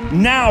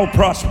 Now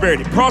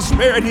prosperity.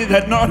 Prosperity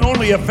that not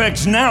only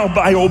affects now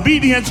by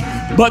obedience,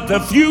 but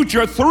the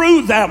future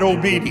through that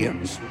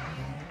obedience.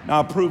 Now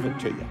I'll prove it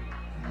to you.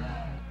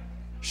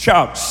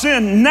 Shout,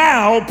 send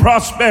now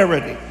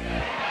prosperity.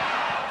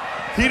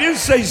 He didn't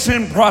say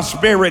send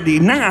prosperity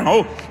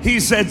now. He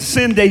said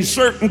send a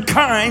certain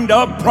kind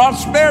of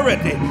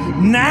prosperity.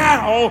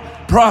 Now,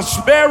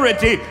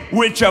 prosperity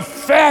which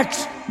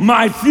affects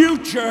my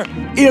future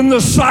in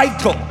the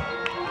cycle.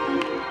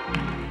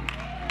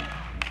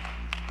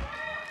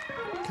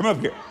 Come up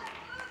here.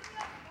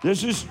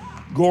 This is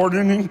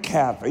Gordon and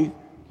Kathy.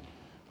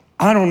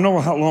 I don't know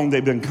how long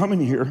they've been coming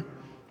here,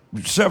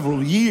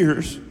 several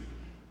years,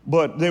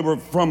 but they were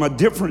from a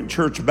different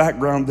church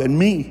background than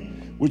me,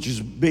 which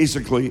is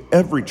basically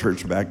every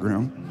church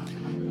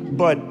background.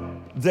 But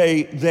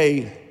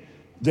they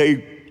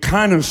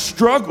kind of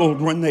struggled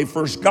when they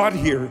first got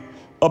here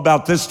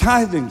about this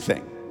tithing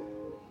thing.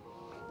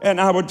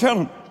 And I would tell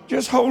them,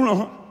 just hold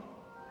on.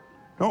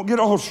 Don't get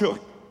all shook.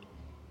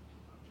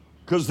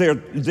 Because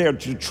they're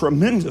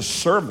tremendous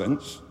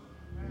servants.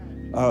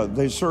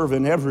 They serve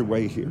in every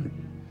way here.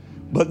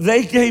 But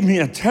they gave me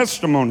a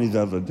testimony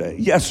the other day,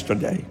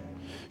 yesterday.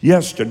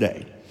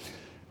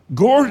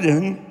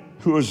 Gordon,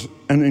 who is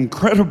an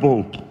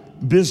incredible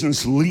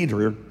business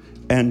leader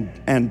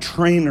and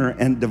trainer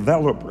and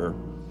developer.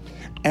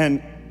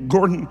 And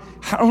Gordon,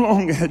 how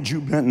long had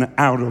you been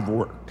out of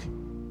work?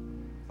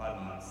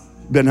 5 months.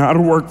 Been out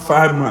of work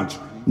 5 months.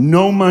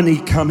 No money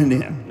coming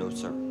in. No,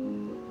 sir.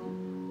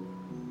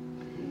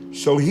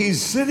 So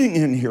he's sitting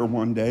in here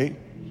one day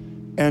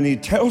and he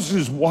tells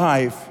his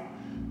wife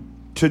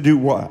to do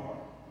what?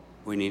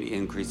 We need to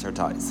increase our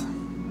tithes.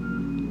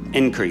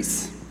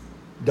 Increase.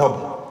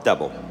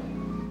 Double.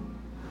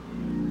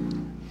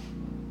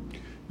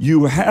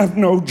 You have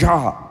no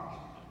job.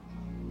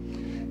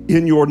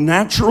 In your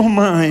natural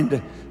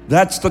mind,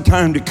 that's the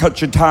time to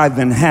cut your tithe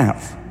in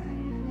half.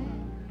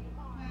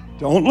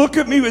 Don't look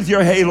at me with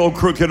your halo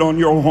crooked on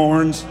your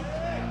horns.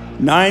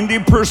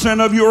 90%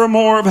 of you or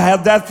more have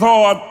had that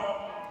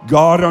thought.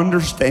 God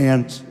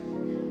understands.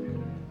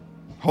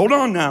 Hold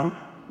on now.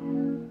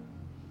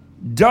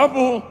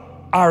 Double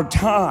our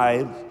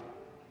tithe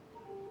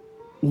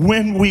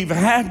when we've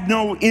had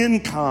no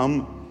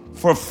income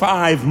for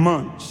 5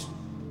 months.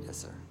 Yes,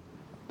 sir.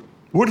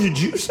 What did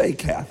you say,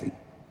 Kathy?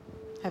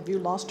 Have you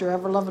lost your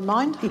ever-loving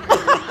mind?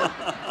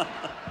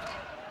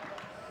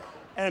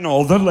 And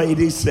all the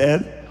ladies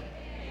said,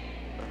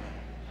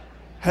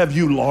 have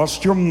you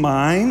lost your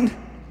mind?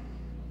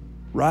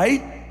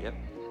 Right? Yep.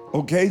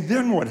 Okay,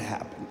 then what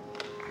happened?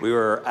 We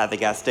were at the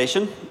gas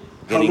station.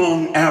 How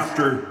long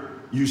after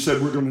you said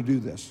we're going to do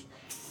this?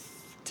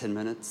 10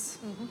 minutes.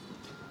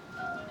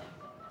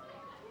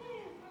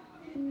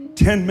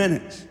 10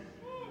 minutes.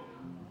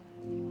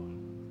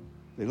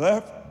 They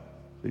left.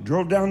 They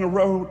drove down the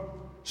road,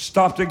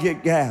 stopped to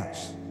get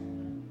gas.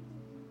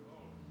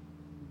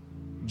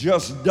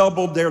 Just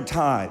doubled their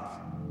tithe.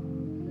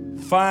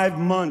 5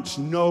 months,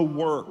 no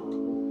work.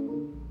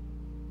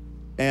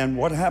 And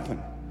what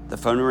happened? The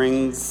phone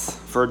rings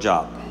for a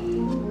job.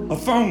 A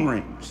phone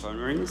rings. Phone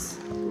rings?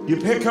 You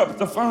pick up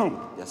the phone.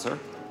 Yes, sir.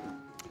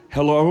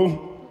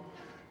 Hello,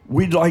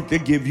 we'd like to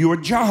give you a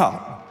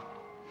job.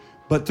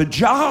 But the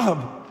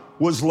job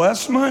was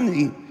less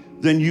money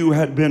than you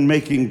had been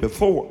making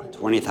before.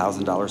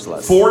 $20,000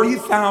 less.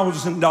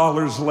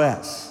 $40,000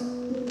 less.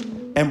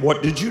 And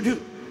what did you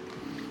do?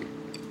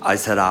 I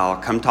said, I'll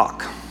come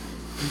talk.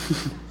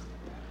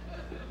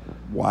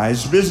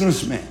 Wise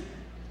businessman.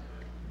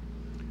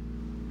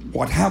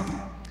 What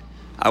happened?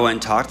 I went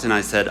and talked and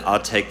I said,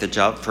 I'll take the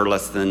job for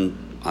less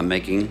than I'm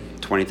making,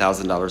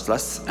 $20,000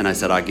 less. And I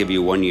said, I'll give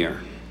you 1 year.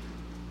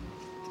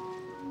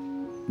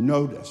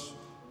 Notice,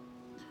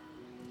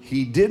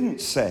 he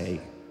didn't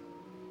say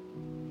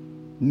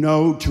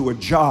no to a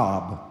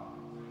job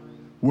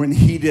when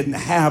he didn't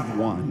have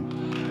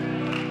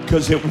one,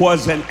 because it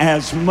wasn't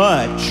as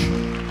much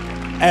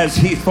as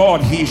he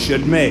thought he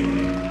should make.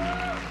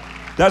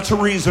 That's the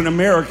reason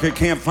America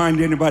can't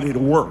find anybody to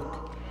work.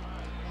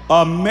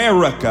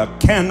 America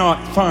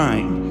cannot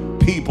find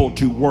people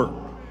to work.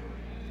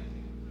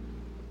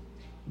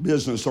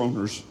 Business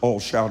owners all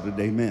shouted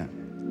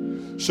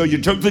amen. So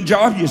you took the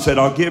job, you said,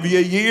 I'll give you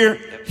a year.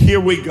 Yep. Here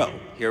we go.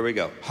 Here we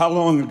go. How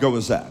long ago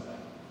was that?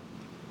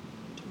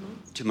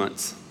 2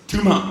 months.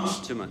 2 months.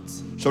 2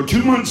 months. So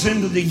 2 months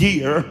into the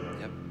year,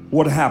 Yep.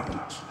 what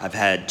happens? I've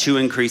had 2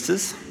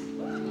 increases,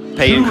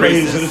 pay 2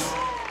 increases, raises.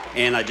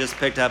 and I just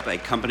picked up a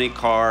company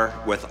car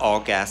with all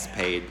gas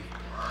paid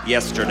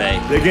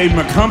yesterday. They gave him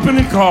a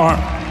company car,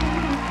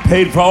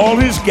 paid for all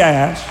his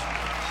gas,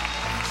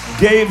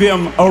 gave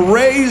him a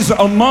raise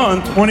a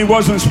month when he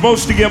wasn't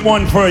supposed to get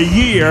one for a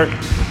year.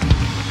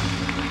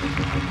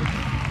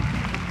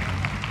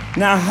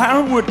 Now,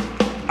 how would,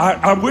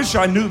 I wish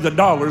I knew the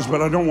dollars,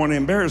 but I don't want to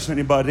embarrass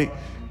anybody.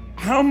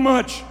 How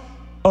much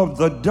of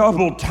the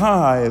double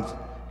tithe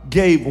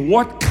gave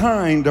what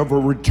kind of a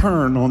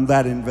return on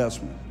that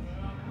investment?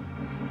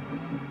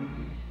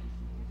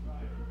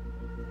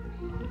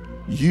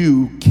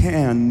 You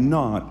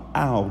cannot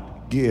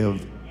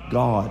outgive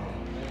God.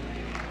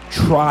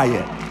 Try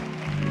it.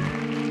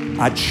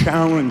 I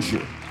challenge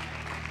you.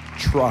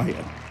 Try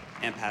it.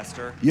 And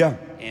Pastor? Yeah.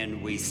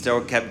 And we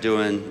still kept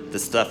doing the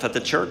stuff at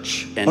the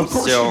church and Of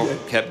course still you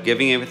did. kept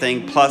giving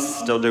everything, plus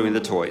still doing the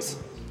toys.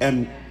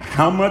 And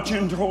how much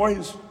in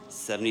toys?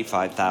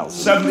 $75,000.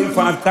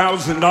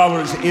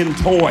 $75,000 in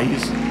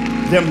toys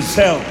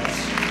themselves.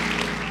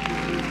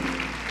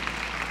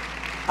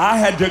 I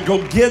had to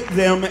go get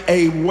them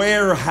a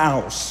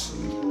warehouse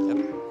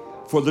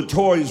for the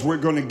toys we're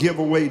going to give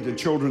away to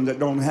children that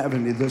don't have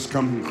any this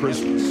coming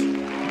Christmas.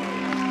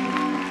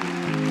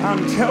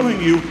 I'm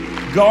telling you,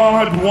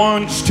 God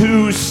wants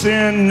to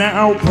send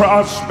now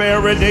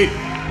prosperity.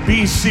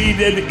 Be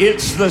seated,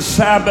 it's the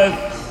Sabbath.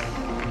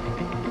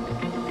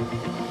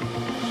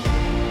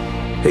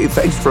 Hey,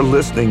 thanks for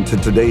listening to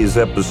today's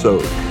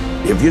episode.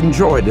 If you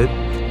enjoyed it,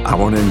 I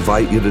want to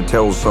invite you to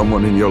tell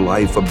someone in your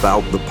life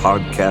about the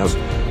podcast.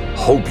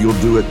 Hope you'll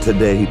do it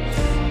today.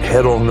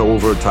 Head on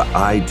over to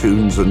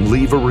iTunes and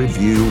leave a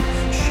review.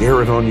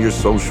 Share it on your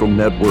social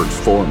networks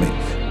for me.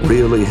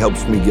 Really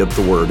helps me get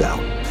the word out.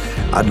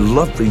 I'd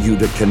love for you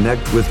to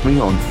connect with me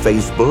on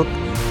Facebook,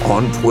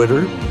 on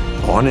Twitter,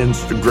 on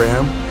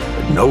Instagram.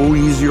 No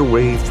easier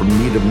way for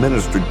me to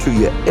minister to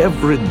you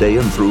every day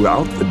and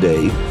throughout the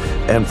day,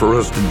 and for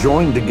us to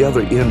join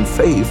together in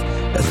faith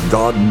as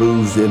God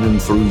moves in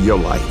and through your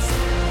life.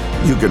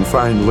 You can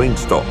find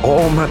links to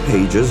all my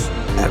pages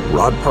at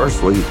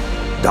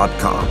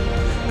rodparsley.com.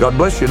 God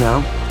bless you now,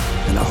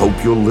 and I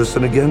hope you'll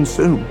listen again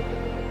soon.